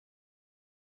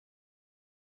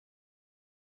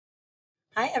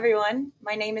Hi, everyone.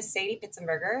 My name is Sadie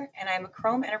Pitzenberger, and I'm a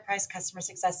Chrome Enterprise Customer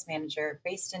Success Manager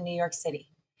based in New York City.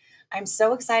 I'm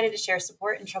so excited to share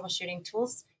support and troubleshooting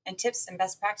tools and tips and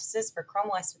best practices for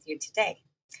Chrome OS with you today.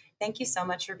 Thank you so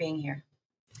much for being here.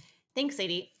 Thanks,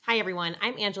 Sadie. Hi, everyone.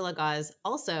 I'm Angela Gosz,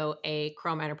 also a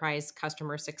Chrome Enterprise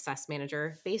Customer Success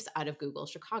Manager based out of Google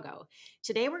Chicago.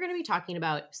 Today, we're going to be talking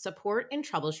about support and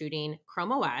troubleshooting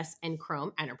Chrome OS and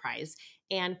Chrome Enterprise.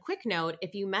 And quick note,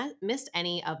 if you missed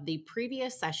any of the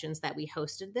previous sessions that we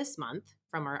hosted this month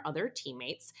from our other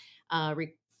teammates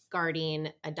regarding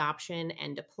adoption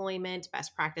and deployment,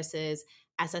 best practices,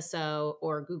 SSO,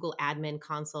 or Google Admin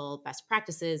Console best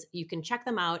practices, you can check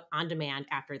them out on demand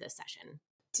after this session.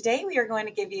 Today, we are going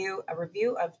to give you a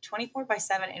review of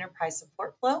 24/7 enterprise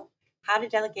support flow, how to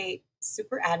delegate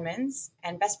super admins,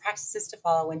 and best practices to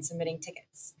follow when submitting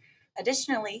tickets.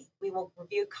 Additionally, we will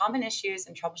review common issues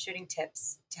and troubleshooting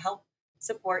tips to help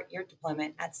support your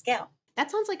deployment at scale.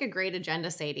 That sounds like a great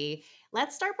agenda, Sadie.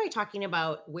 Let's start by talking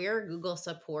about where Google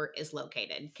support is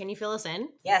located. Can you fill us in?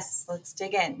 Yes, let's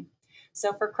dig in.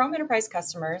 So for Chrome Enterprise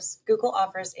customers, Google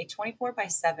offers a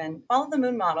 24/7 follow the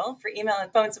moon model for email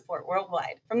and phone support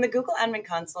worldwide. From the Google Admin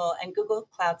Console and Google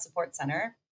Cloud Support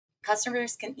Center,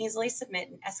 customers can easily submit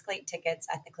and escalate tickets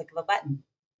at the click of a button.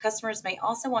 Customers may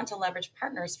also want to leverage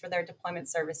partners for their deployment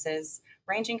services,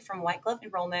 ranging from white glove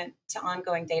enrollment to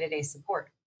ongoing day-to-day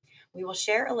support. We will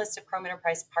share a list of Chrome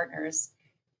Enterprise partner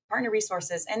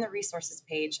resources, and the resources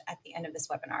page at the end of this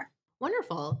webinar.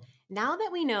 Wonderful. Now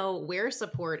that we know where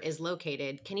support is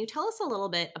located, can you tell us a little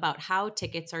bit about how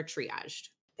tickets are triaged?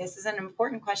 This is an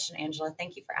important question, Angela.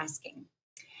 Thank you for asking.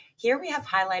 Here we have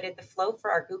highlighted the flow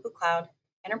for our Google Cloud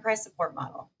Enterprise Support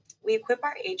Model. We equip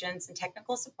our agents and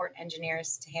technical support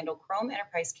engineers to handle Chrome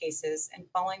Enterprise cases and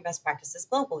following best practices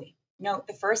globally. Note,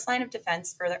 the first line of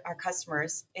defense for our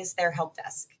customers is their help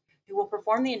desk, who will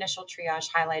perform the initial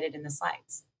triage highlighted in the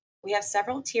slides. We have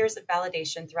several tiers of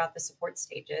validation throughout the support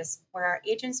stages, where our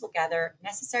agents will gather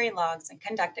necessary logs and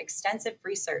conduct extensive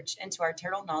research into our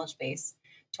Turtle knowledge base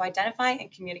to identify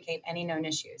and communicate any known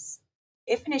issues.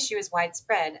 If an issue is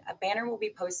widespread, a banner will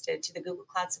be posted to the Google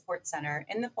Cloud Support Center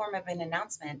in the form of an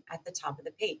announcement at the top of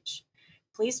the page.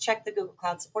 Please check the Google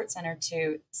Cloud Support Center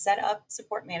to set up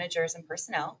support managers and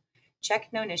personnel,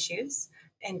 check known issues,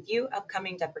 and view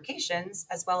upcoming deprecations,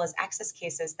 as well as access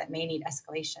cases that may need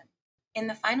escalation. In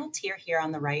the final tier here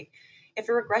on the right, if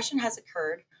a regression has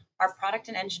occurred, our product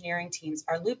and engineering teams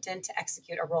are looped in to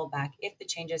execute a rollback if the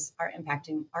changes are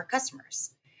impacting our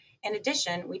customers. In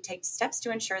addition, we take steps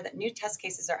to ensure that new test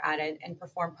cases are added and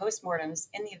perform postmortems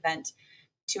in the event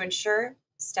to ensure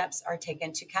steps are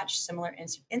taken to catch similar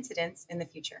incidents in the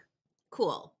future.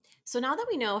 Cool. So now that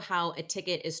we know how a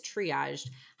ticket is triaged,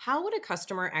 how would a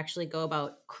customer actually go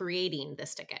about creating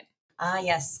this ticket?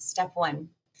 Yes, step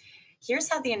one. Here's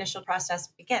how the initial process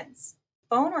begins.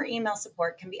 Phone or email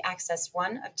support can be accessed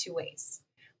one of two ways: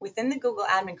 within the Google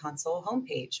Admin Console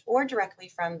homepage or directly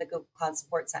from the Google Cloud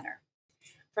Support Center.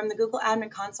 From the Google Admin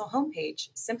Console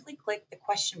homepage, simply click the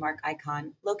question mark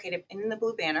icon located in the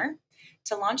blue banner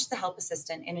to launch the Help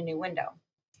Assistant in a new window.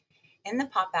 In the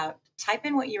pop-out, type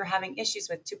in what you're having issues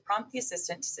with to prompt the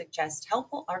assistant to suggest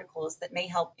helpful articles that may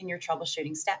help in your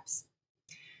troubleshooting steps.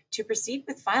 To proceed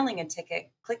with filing a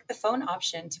ticket, click the phone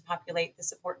option to populate the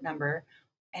support number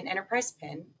and enterprise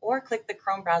PIN, or click the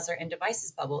Chrome browser and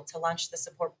devices bubble to launch the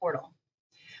support portal.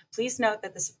 Please note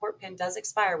that the support PIN does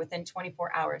expire within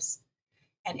 24 hours.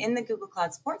 And in the Google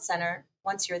Cloud Support Center,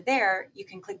 once you're there, you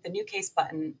can click the New Case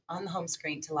button on the home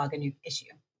screen to log a new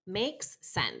issue. Makes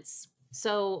sense.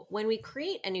 So when we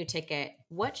create a new ticket,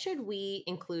 what should we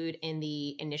include in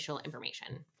the initial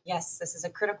information? Yes, this is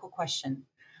a critical question.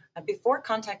 Before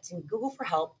contacting Google for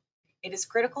help, it is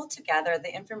critical to gather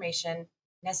the information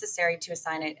necessary to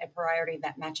assign it a priority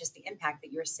that matches the impact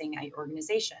that you're seeing at your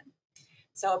organization.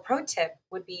 So a pro tip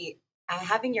would be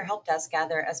having your help desk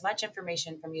gather as much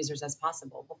information from users as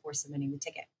possible before submitting the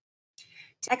ticket.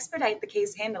 To expedite the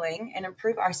case handling and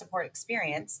improve our support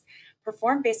experience,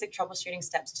 perform basic troubleshooting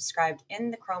steps described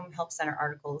in the Chrome Help Center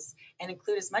articles and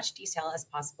include as much detail as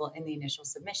possible in the initial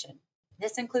submission.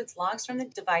 This includes logs from the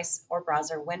device or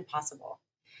browser when possible.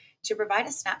 To provide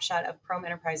a snapshot of Chrome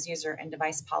Enterprise user and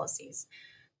device policies,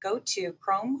 go to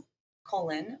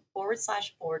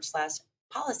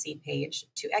chrome://policy page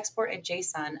to export a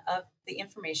JSON of the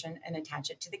information and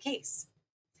attach it to the case.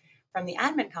 From the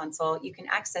Admin Console, you can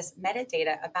access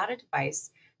metadata about a device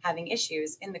having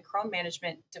issues in the Chrome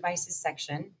Management Devices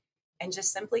section and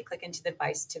just simply click into the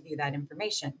device to view that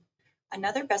information.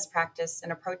 Another best practice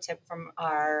and a pro tip from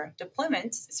our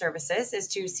deployment services is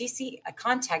to CC a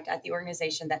contact at the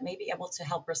organization that may be able to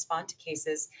help respond to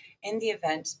cases in the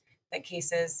event that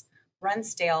cases run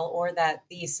stale or that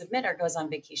the submitter goes on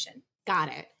vacation. Got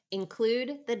it.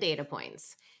 Include the data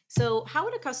points. So, how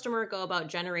would a customer go about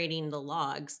generating the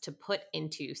logs to put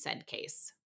into said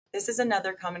case? This is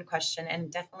another common question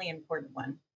and definitely an important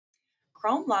one.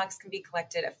 Chrome logs can be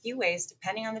collected a few ways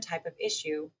depending on the type of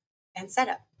issue and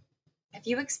setup. If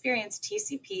you experience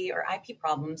TCP or IP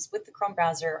problems with the Chrome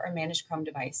browser or managed Chrome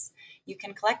device, you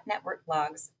can collect network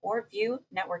logs or view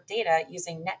network data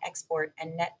using net export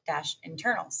and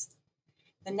net-internals.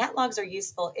 The net logs are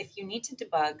useful if you need to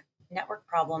debug network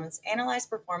problems, analyze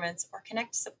performance, or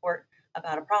connect to support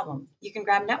about a problem. You can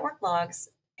grab network logs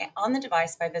on the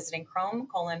device by visiting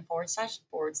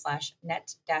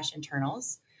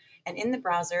chrome://net-internals. And in the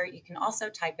browser, you can also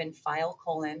type in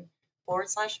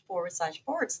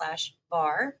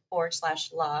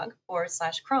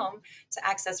file://var/log/chrome to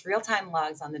access real-time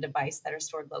logs on the device that are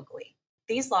stored locally.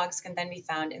 These logs can then be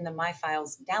found in the My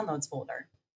Files downloads folder.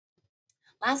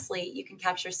 Lastly, you can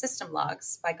capture system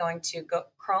logs by going to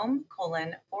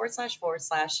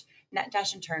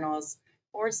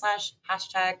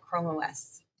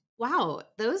chrome://net-internals/#ChromeOS. Wow,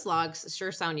 those logs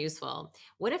sure sound useful.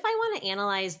 What if I want to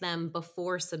analyze them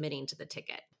before submitting to the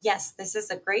ticket? Yes, this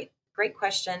is a great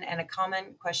question and a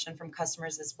common question from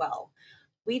customers as well.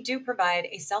 We do provide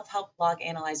a self-help log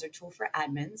analyzer tool for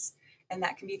admins, and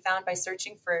that can be found by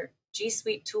searching for G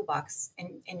Suite Toolbox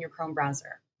in your Chrome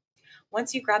browser.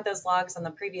 Once you grab those logs on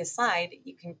the previous slide,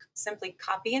 you can simply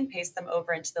copy and paste them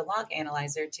over into the log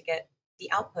analyzer to get the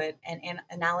output and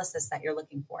analysis that you're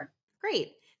looking for.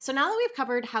 Great. So now that we've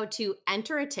covered how to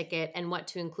enter a ticket and what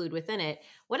to include within it,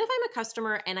 what if I'm a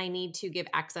customer and I need to give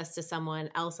access to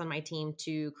someone else on my team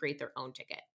to create their own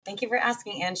ticket? Thank you for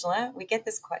asking, Angela. We get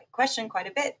this question quite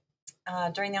a bit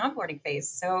during the onboarding phase.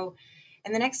 So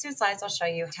in the next 2 slides, I'll show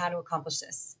you how to accomplish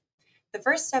this. The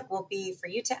first step will be for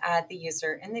you to add the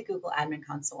user in the Google Admin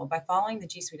Console by following the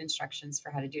G Suite instructions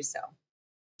for how to do so.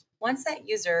 Once that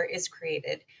user is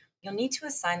created, you'll need to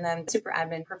assign them super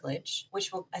admin privilege,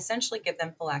 which will essentially give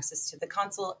them full access to the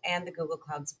console and the Google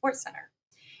Cloud Support Center.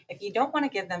 If you don't want to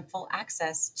give them full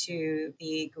access to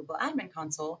the Google Admin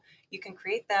Console, you can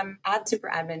create them, add super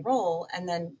admin role, and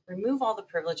then remove all the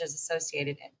privileges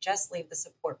associated and just leave the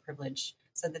support privilege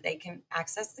so that they can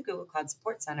access the Google Cloud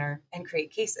Support Center and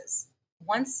create cases.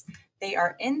 Once they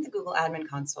are in the Google Admin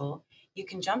Console, you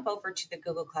can jump over to the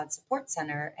Google Cloud Support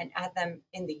Center and add them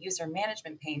in the user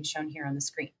management pane shown here on the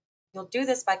screen. You'll do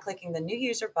this by clicking the New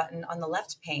User button on the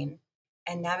left pane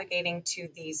and navigating to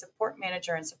the Support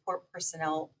Manager and Support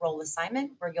Personnel role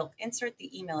assignment, where you'll insert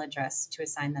the email address to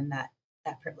assign them that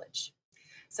privilege.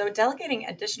 So delegating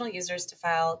additional users to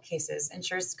file cases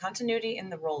ensures continuity in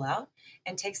the rollout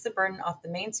and takes the burden off the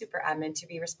main super admin to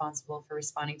be responsible for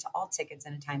responding to all tickets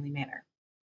in a timely manner.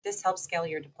 This helps scale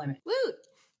your deployment. Woo!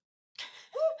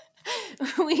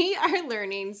 We are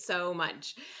learning so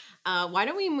much. Why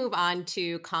don't we move on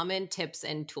to common tips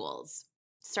and tools?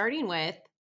 Starting with,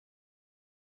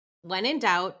 when in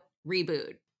doubt,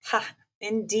 reboot. Ha,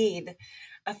 indeed.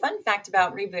 A fun fact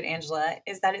about Reboot, Angela,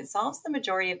 is that it solves the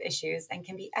majority of issues and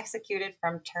can be executed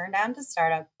from turndown to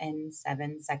startup in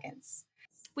 7 seconds.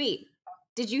 Wait,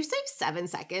 did you say 7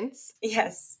 seconds?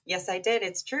 Yes, I did.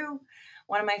 It's true.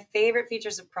 One of my favorite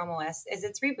features of Chrome OS is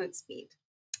its reboot speed.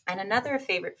 And another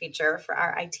favorite feature for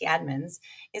our IT admins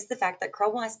is the fact that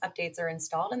Chrome OS updates are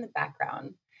installed in the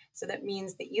background. So that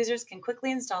means that users can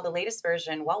quickly install the latest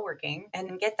version while working and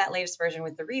then get that latest version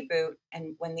with the reboot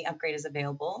and when the upgrade is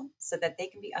available so that they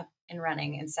can be up and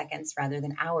running in seconds rather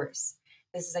than hours.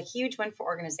 This is a huge win for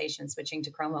organizations switching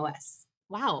to Chrome OS.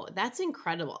 Wow, that's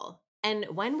incredible. And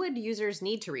when would users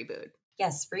need to reboot?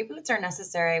 Yes, reboots are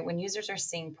necessary when users are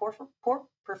seeing poor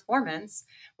performance,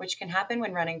 which can happen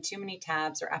when running too many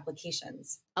tabs or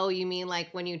applications. Oh, you mean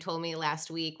like when you told me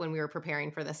last week when we were preparing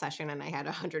for the session and I had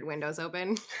 100 windows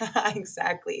open?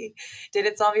 Exactly. Did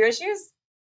it solve your issues?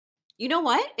 You know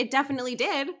what? It definitely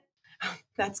did.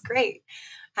 That's great.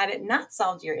 Had it not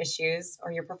solved your issues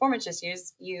or your performance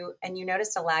issues, you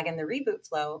noticed a lag in the reboot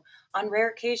flow, on rare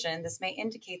occasion, this may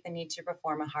indicate the need to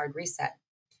perform a hard reset.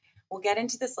 We'll get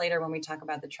into this later when we talk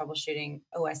about the troubleshooting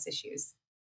OS issues.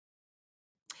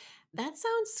 That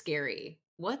sounds scary.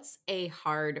 What's a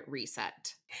hard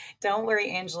reset? Don't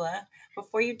worry, Angela.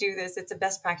 Before you do this, it's a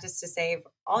best practice to save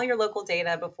all your local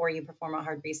data before you perform a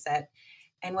hard reset.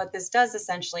 And what this does,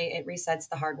 essentially, it resets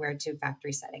the hardware to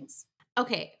factory settings.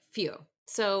 Okay, phew.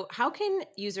 So how can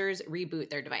users reboot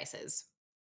their devices?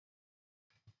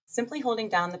 Simply holding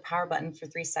down the power button for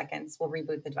 3 seconds will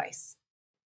reboot the device.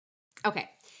 Okay,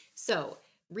 so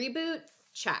reboot,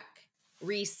 check.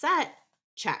 Reset,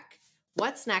 check.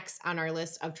 What's next on our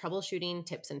list of troubleshooting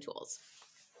tips and tools?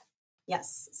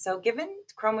 Yes, so given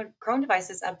Chrome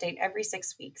devices update every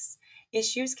 6 weeks,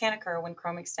 issues can occur when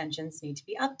Chrome extensions need to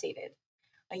be updated.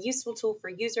 A useful tool for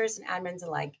users and admins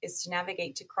alike is to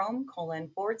navigate to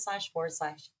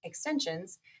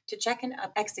Chrome://extensions to check and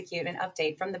execute an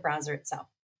update from the browser itself.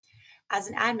 As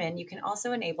an admin, you can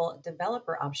also enable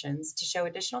developer options to show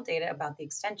additional data about the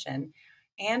extension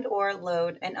and or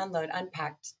load and unload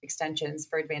unpacked extensions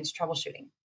for advanced troubleshooting.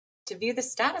 To view the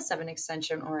status of an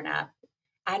extension or an app,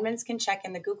 admins can check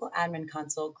in the Google Admin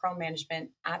Console Chrome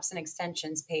Management Apps and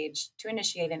Extensions page to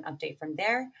initiate an update from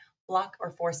there, block or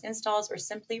force installs, or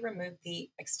simply remove the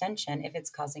extension if it's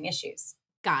causing issues.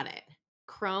 Got it.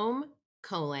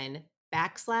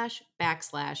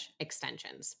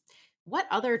 Chrome://extensions. What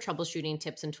other troubleshooting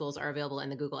tips and tools are available in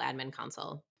the Google Admin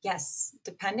Console? Yes,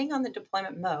 depending on the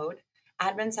deployment mode,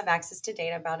 admins have access to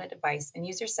data about a device and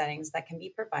user settings that can be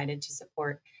provided to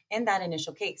support in that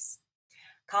initial case.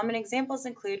 Common examples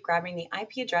include grabbing the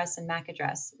IP address and MAC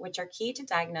address, which are key to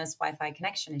diagnose Wi Fi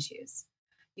connection issues.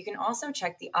 You can also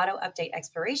check the auto update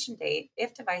expiration date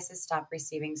if devices stop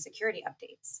receiving security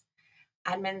updates.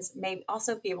 Admins may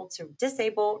also be able to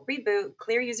disable, reboot,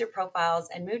 clear user profiles,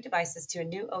 and move devices to a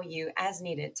new OU as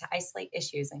needed to isolate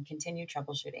issues and continue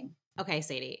troubleshooting. Okay,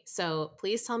 Sadie. So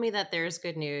please tell me that there's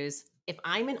good news. If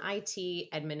I'm an IT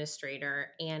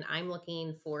administrator and I'm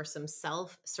looking for some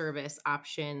self-service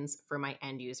options for my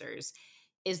end users,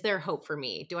 is there hope for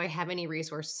me? Do I have any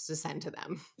resources to send to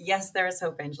them? Yes, there is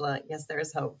hope, Angela. Yes, there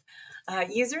is hope.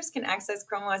 Users can access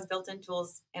Chrome OS built-in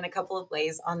tools in a couple of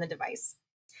ways on the device.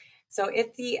 So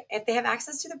if they have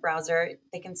access to the browser,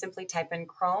 they can simply type in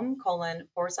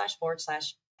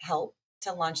Chrome://help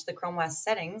to launch the Chrome OS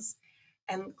settings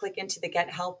and click into the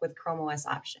Get Help with Chrome OS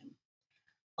option.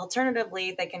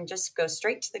 Alternatively, they can just go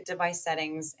straight to the device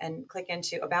settings and click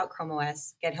into About Chrome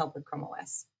OS, Get Help with Chrome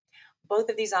OS. Both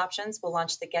of these options will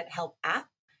launch the Get Help app,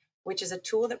 which is a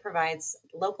tool that provides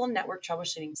local network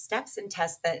troubleshooting steps and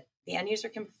tests that the end user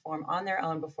can perform on their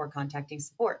own before contacting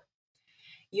support.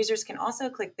 Users can also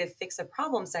click the Fix a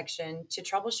Problem section to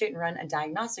troubleshoot and run a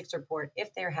diagnostics report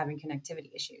if they are having connectivity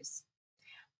issues.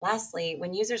 Lastly,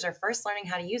 when users are first learning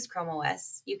how to use Chrome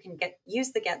OS, you can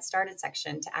use the Get Started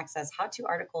section to access how-to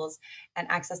articles and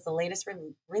access the latest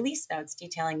release notes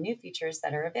detailing new features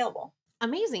that are available.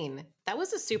 Amazing. That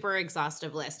was a super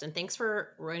exhaustive list, and thanks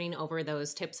for running over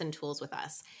those tips and tools with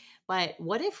us. But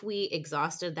what if we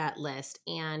exhausted that list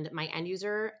and my end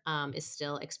user is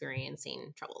still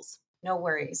experiencing troubles? No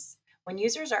worries. When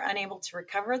users are unable to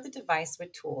recover the device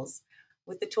with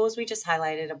the tools we just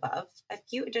highlighted above, a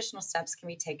few additional steps can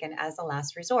be taken as a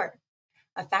last resort.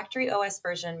 A factory OS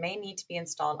version may need to be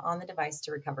installed on the device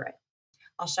to recover it.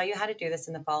 I'll show you how to do this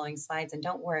in the following slides, and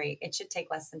don't worry, it should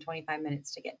take less than 25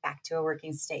 minutes to get back to a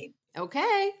working state.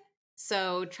 Okay.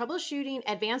 So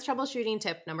advanced troubleshooting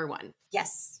tip number 1.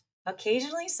 Yes.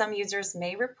 Occasionally, some users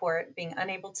may report being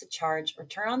unable to charge or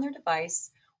turn on their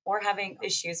device or having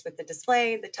issues with the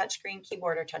display, the touchscreen,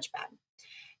 keyboard, or touchpad.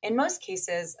 In most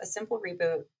cases, a simple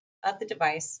reboot of the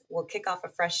device will kick off a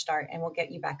fresh start and will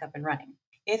get you back up and running.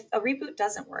 If a reboot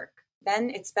doesn't work, then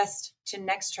it's best to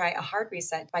next try a hard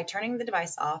reset by turning the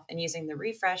device off and using the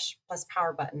refresh plus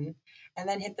power button, and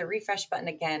then hit the refresh button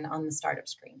again on the startup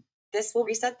screen. This will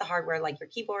reset the hardware like your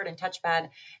keyboard and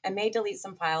touchpad and may delete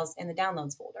some files in the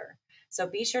downloads folder. So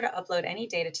be sure to upload any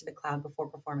data to the cloud before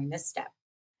performing this step.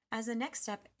 As a next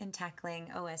step in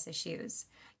tackling OS issues,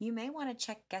 you may want to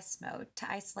check guest mode to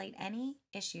isolate any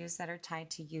issues that are tied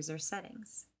to user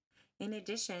settings. In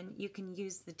addition, you can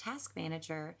use the task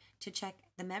manager to check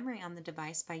the memory on the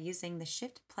device by using the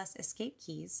Shift plus Escape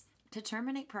keys to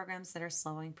terminate programs that are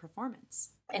slowing performance.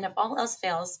 And if all else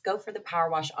fails, go for the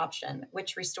Powerwash option,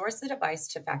 which restores the device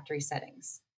to factory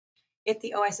settings. If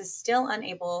the OS is still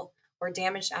unable or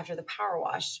damaged after the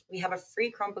Powerwash, we have a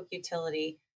free Chromebook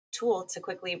utility tool to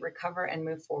quickly recover and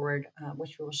move forward,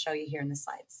 which we will show you here in the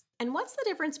slides. And what's the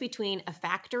difference between a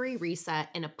factory reset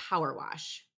and a power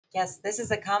wash? Yes, this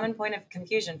is a common point of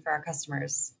confusion for our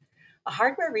customers. A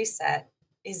hardware reset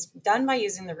is done by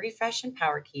using the refresh and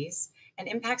power keys and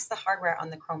impacts the hardware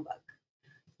on the Chromebook.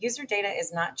 User data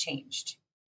is not changed.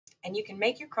 And you can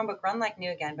make your Chromebook run like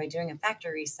new again by doing a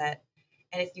factory reset.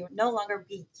 And if you no longer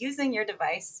be using your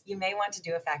device, you may want to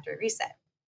do a factory reset.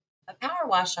 A power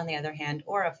wash, on the other hand,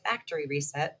 or a factory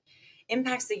reset,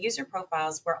 impacts the user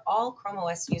profiles where all Chrome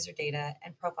OS user data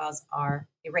and profiles are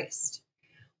erased.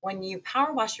 When you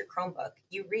power wash your Chromebook,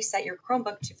 you reset your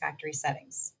Chromebook to factory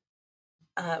settings.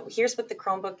 Here's what the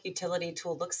Chromebook utility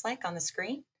tool looks like on the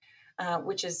screen,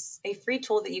 which is a free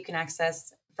tool that you can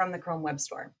access from the Chrome Web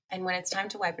Store. And when it's time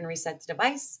to wipe and reset the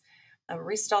device,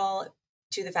 reinstall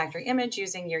to the factory image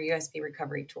using your USB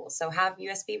recovery tool. So have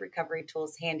USB recovery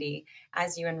tools handy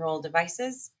as you enroll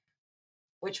devices,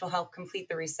 which will help complete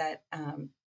the reset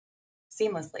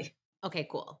seamlessly. Okay,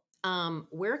 cool.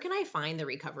 Where can I find the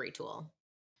recovery tool?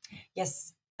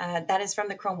 Yes, that is from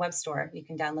the Chrome Web Store. You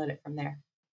can download it from there.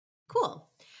 Cool.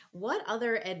 What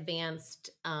other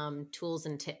advanced tools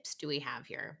and tips do we have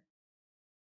here?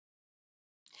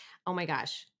 Oh my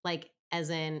gosh. Like, as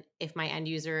in, if my end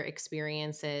user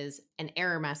experiences an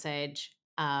error message,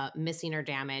 missing or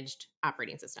damaged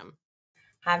operating system.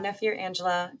 Have no fear,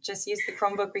 Angela. Just use the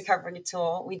Chromebook recovery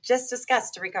tool we just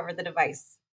discussed to recover the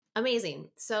device. Amazing.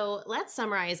 So let's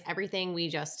summarize everything we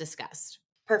just discussed.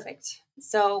 Perfect.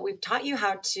 So we've taught you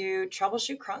how to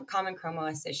troubleshoot common Chrome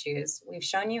OS issues. We've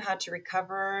shown you how to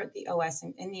recover the OS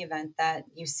in the event that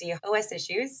you see OS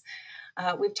issues.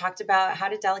 We've talked about how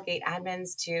to delegate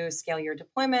admins to scale your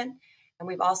deployment. And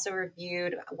we've also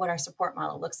reviewed what our support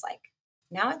model looks like.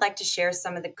 Now I'd like to share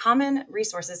some of the common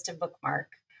resources to bookmark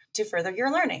to further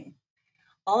your learning.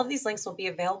 All of these links will be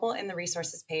available in the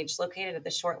resources page located at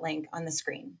the short link on the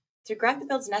screen. To grab the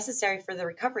builds necessary for the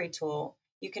recovery tool,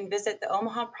 you can visit the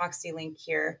Omaha proxy link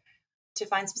here to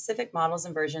find specific models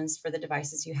and versions for the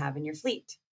devices you have in your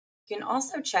fleet. You can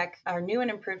also check our new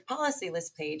and improved policy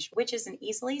list page, which is an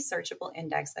easily searchable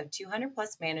index of 200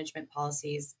 plus management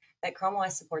policies that Chrome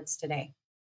OS supports today.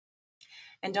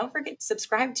 And don't forget to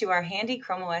subscribe to our handy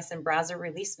Chrome OS and browser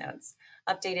release notes,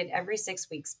 updated every 6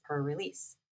 weeks per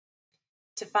release.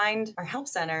 To find our Help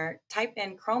Center, type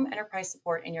in Chrome Enterprise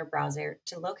Support in your browser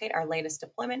to locate our latest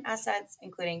deployment assets,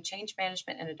 including change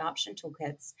management and adoption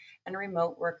toolkits and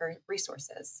remote worker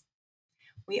resources.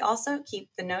 We also keep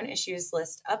the known issues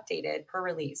list updated per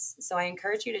release, so I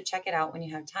encourage you to check it out when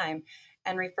you have time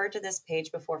and refer to this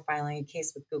page before filing a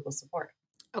case with Google support.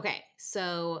 Okay,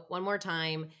 so one more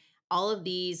time. All of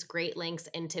these great links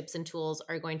and tips and tools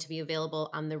are going to be available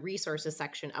on the resources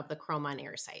section of the Chrome on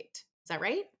Air site. Is that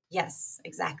right? Yes,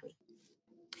 exactly.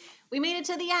 We made it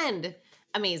to the end.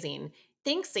 Amazing.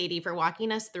 Thanks, Sadie, for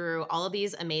walking us through all of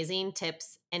these amazing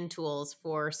tips and tools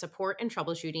for support and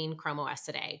troubleshooting Chrome OS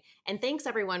today. And thanks,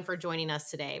 everyone, for joining us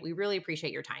today. We really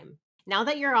appreciate your time. Now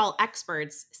that you're all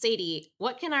experts, Sadie,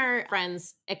 what can our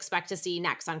friends expect to see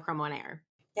next on Chrome on Air?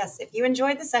 Yes, if you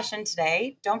enjoyed the session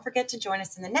today, don't forget to join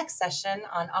us in the next session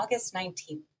on August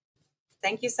 19th.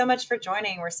 Thank you so much for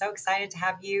joining. We're so excited to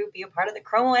have you be a part of the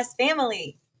Chrome OS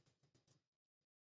family.